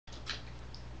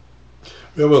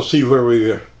Yeah, we'll see where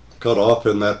we cut off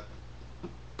in that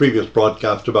previous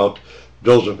broadcast about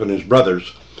Joseph and his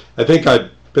brothers. I think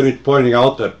I finished pointing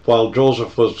out that while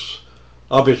Joseph was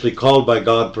obviously called by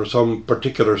God for some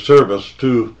particular service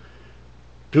to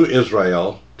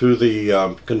Israel, to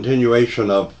the continuation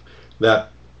of that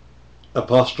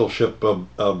apostleship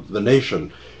of the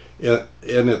nation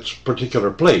in its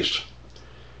particular place,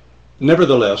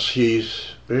 nevertheless, he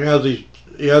has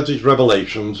these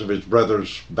revelations of his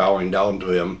brothers bowing down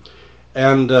to him,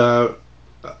 and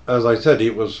as I said, he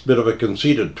was a bit of a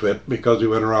conceited twit because he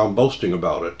went around boasting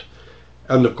about it.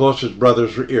 And of course his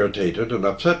brothers were irritated and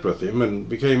upset with him and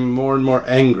became more and more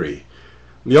angry.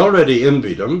 They already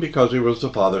envied him because he was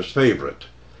the father's favorite,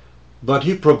 but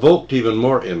he provoked even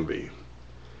more envy.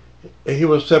 He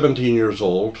was 17 years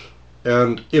old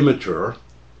and immature,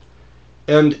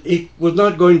 and he was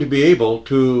not going to be able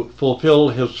to fulfill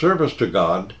his service to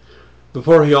God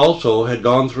before he also had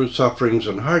gone through sufferings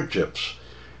and hardships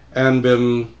and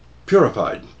been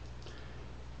purified.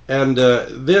 And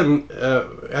then,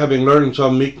 having learned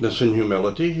some meekness and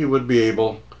humility, he would be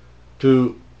able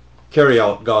to carry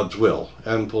out God's will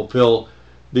and fulfill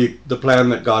the plan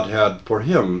that God had for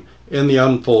him in the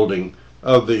unfolding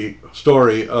of the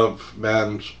story of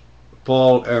man's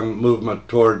fall and movement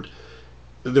toward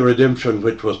the redemption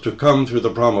which was to come through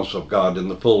the promise of God in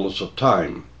the fullness of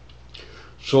time.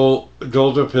 So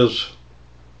Joseph is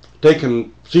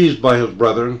seized by his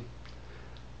brethren,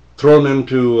 thrown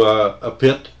into a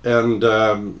pit, and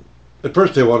at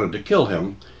first they wanted to kill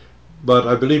him, but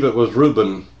I believe it was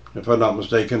Reuben, if I'm not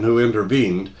mistaken, who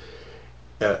intervened,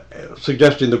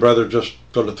 suggesting the brother just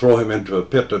sort of throw him into a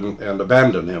pit and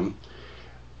abandon him.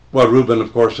 Well, Reuben,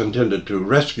 of course, intended to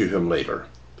rescue him later.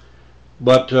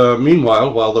 But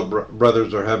meanwhile, while the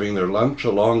brothers are having their lunch,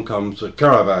 along comes a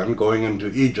caravan going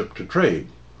into Egypt to trade.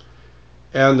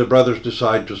 And the brothers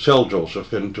decide to sell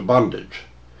Joseph into bondage,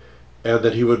 and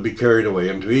that he would be carried away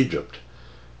into Egypt.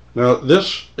 Now,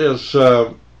 this is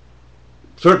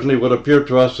certainly would appear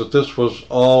to us that this was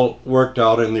all worked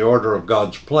out in the order of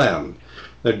God's plan,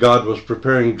 that God was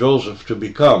preparing Joseph to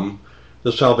become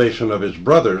the salvation of his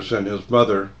brothers and his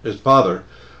father,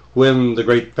 when the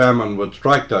great famine would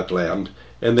strike that land,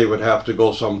 and they would have to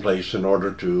go someplace in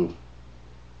order to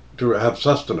have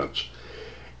sustenance.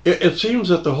 It seems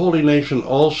that the holy nation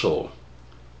also,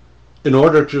 in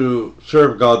order to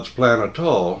serve God's plan at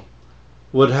all,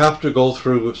 would have to go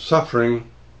through suffering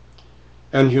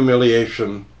and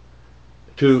humiliation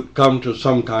to come to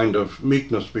some kind of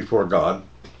meekness before God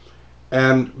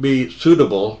and be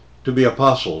suitable to be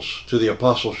apostles, to the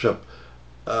apostleship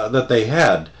that they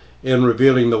had in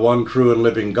revealing the one true and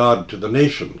living God to the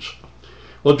nations.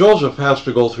 Well, Joseph has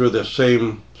to go through this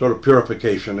same sort of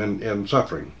purification and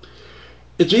suffering.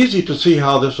 It's easy to see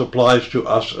how this applies to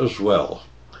us as well,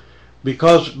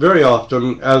 because very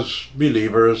often as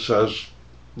believers,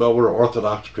 we're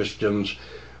Orthodox Christians,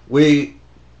 we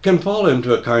can fall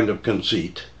into a kind of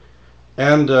conceit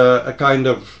and a kind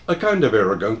of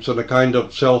arrogance and a kind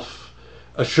of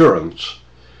self-assurance.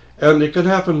 And it can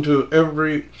happen to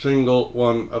every single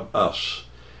one of us.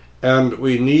 And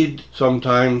we need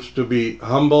sometimes to be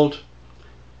humbled,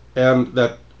 and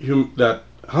that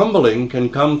humbling can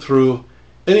come through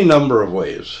any number of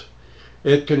ways.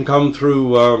 It can come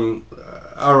through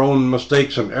our own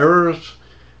mistakes and errors.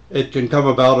 It can come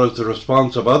about as the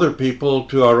response of other people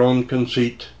to our own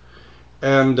conceit.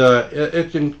 And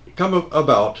it can come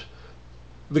about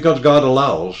because God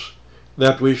allows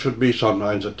that we should be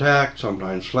sometimes attacked,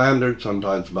 sometimes slandered,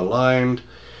 sometimes maligned,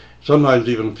 sometimes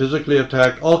even physically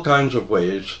attacked, all kinds of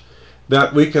ways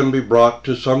that we can be brought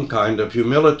to some kind of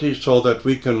humility so that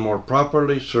we can more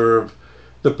properly serve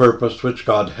the purpose which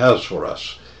God has for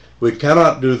us. We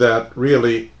cannot do that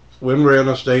really when we're in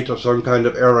a state of some kind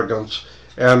of arrogance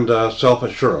and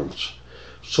self-assurance.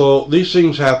 So these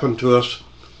things happen to us,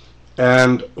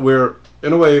 and we're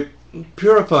in a way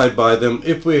purified by them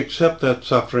if we accept that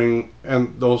suffering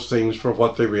and those things for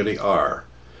what they really are.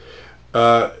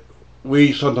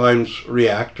 We sometimes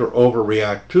react or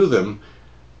overreact to them,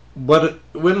 but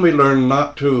when we learn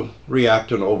not to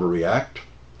react and overreact,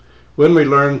 when we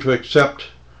learn to accept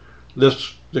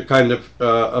the kind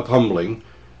of humbling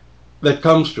that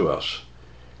comes to us,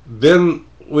 then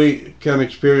we can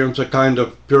experience a kind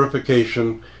of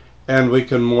purification, and we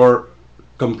can more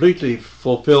completely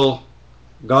fulfill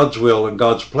God's will and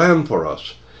God's plan for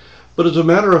us. But as a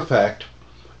matter of fact,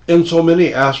 in so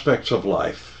many aspects of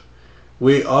life,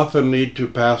 we often need to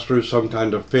pass through some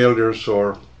kind of failures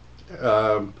or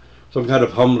some kind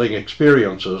of humbling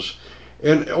experiences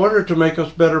in order to make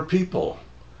us better people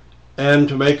and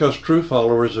to make us true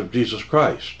followers of Jesus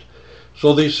Christ.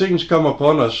 So these things come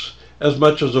upon us as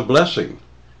much as a blessing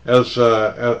as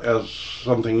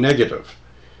something negative.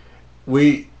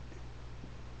 We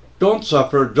don't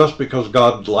suffer just because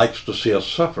God likes to see us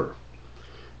suffer.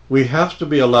 We have to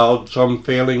be allowed some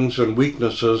failings and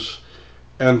weaknesses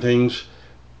and things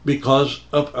because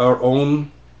of our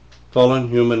own fallen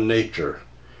human nature.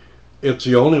 It's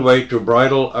the only way to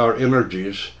bridle our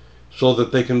energies so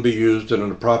that they can be used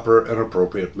in a proper and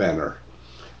appropriate manner.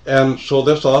 And so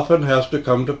this often has to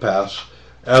come to pass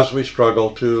as we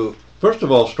struggle to, first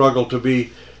of all, struggle to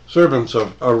be servants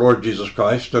of our Lord Jesus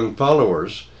Christ and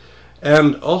followers,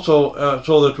 and also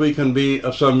so that we can be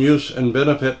of some use and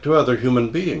benefit to other human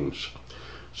beings.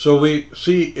 So we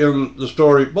see in the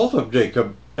story both of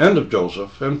Jacob and of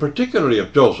Joseph, and particularly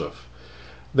of Joseph,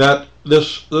 that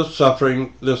this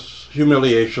suffering, this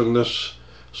humiliation, this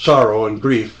sorrow and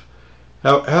grief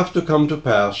have to come to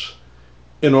pass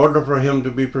in order for him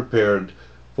to be prepared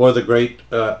for the great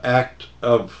act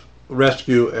of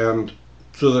rescue and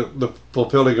to the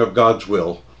fulfilling of God's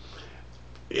will.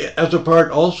 As a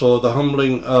part also of the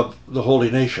humbling of the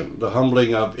holy nation, the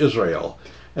humbling of Israel,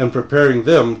 and preparing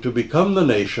them to become the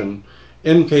nation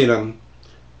in Canaan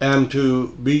and to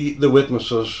be the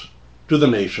witnesses to the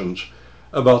nations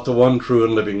about the one true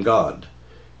and living God.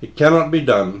 It cannot be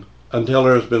done until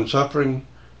there has been suffering,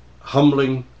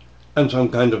 humbling, and some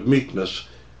kind of meekness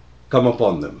come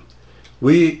upon them.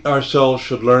 We ourselves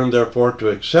should learn, therefore, to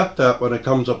accept that when it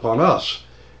comes upon us,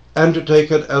 and to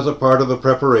take it as a part of the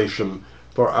preparation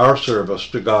for our service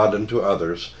to God and to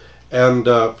others, and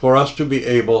for us to be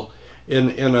able, in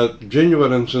a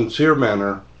genuine and sincere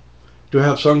manner, to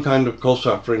have some kind of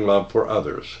co-suffering love for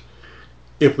others.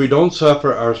 If we don't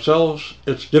suffer ourselves,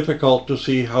 it's difficult to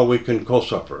see how we can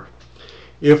co-suffer.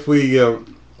 If we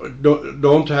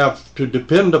don't have to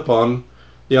depend upon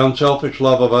the unselfish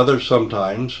love of others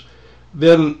sometimes,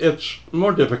 then it's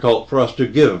more difficult for us to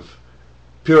give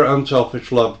pure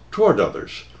unselfish love toward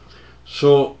others.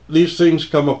 So these things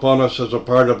come upon us as a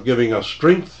part of giving us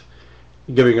strength,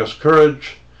 giving us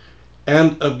courage,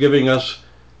 and of giving us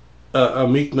a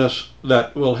meekness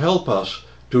that will help us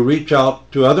to reach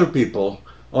out to other people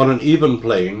on an even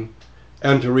plane,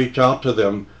 and to reach out to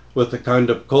them with the kind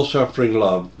of co-suffering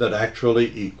love that actually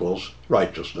equals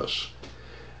righteousness.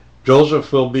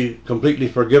 Joseph will be completely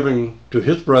forgiving to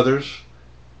his brothers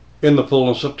in the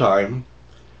fullness of time,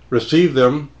 receive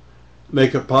them,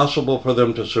 make it possible for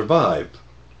them to survive,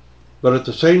 but at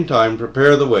the same time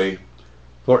prepare the way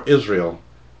for Israel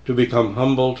to become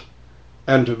humbled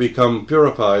and to become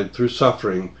purified through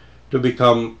suffering, to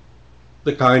become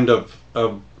the kind of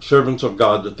servants of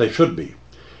God that they should be.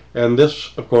 And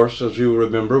this, of course, as you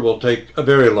remember, will take a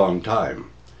very long time.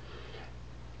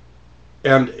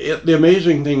 And the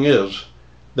amazing thing is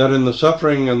that in the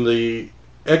suffering and the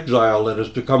exile that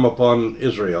is to come upon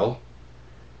Israel,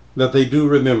 that they do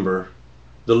remember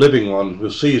the living one who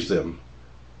sees them,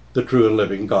 the true and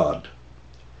living God.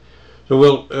 So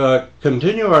we'll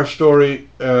continue our story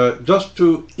just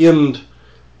to end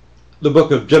the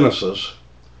book of Genesis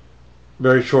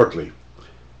very shortly.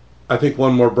 I think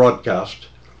one more broadcast.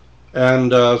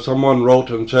 And someone wrote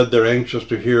and said they're anxious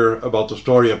to hear about the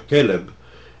story of Caleb.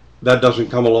 That doesn't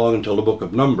come along until the book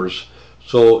of Numbers,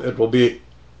 so it will be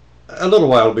a little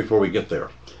while before we get there.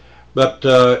 But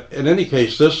in any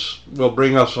case, this will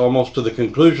bring us almost to the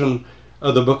conclusion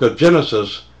of the book of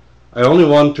Genesis. I only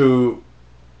want to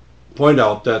point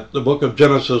out that the book of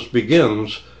Genesis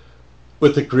begins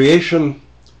with the creation,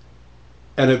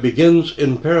 and it begins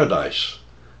in paradise.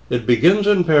 It begins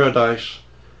in paradise,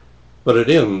 but it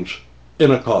ends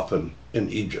in a coffin in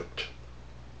Egypt.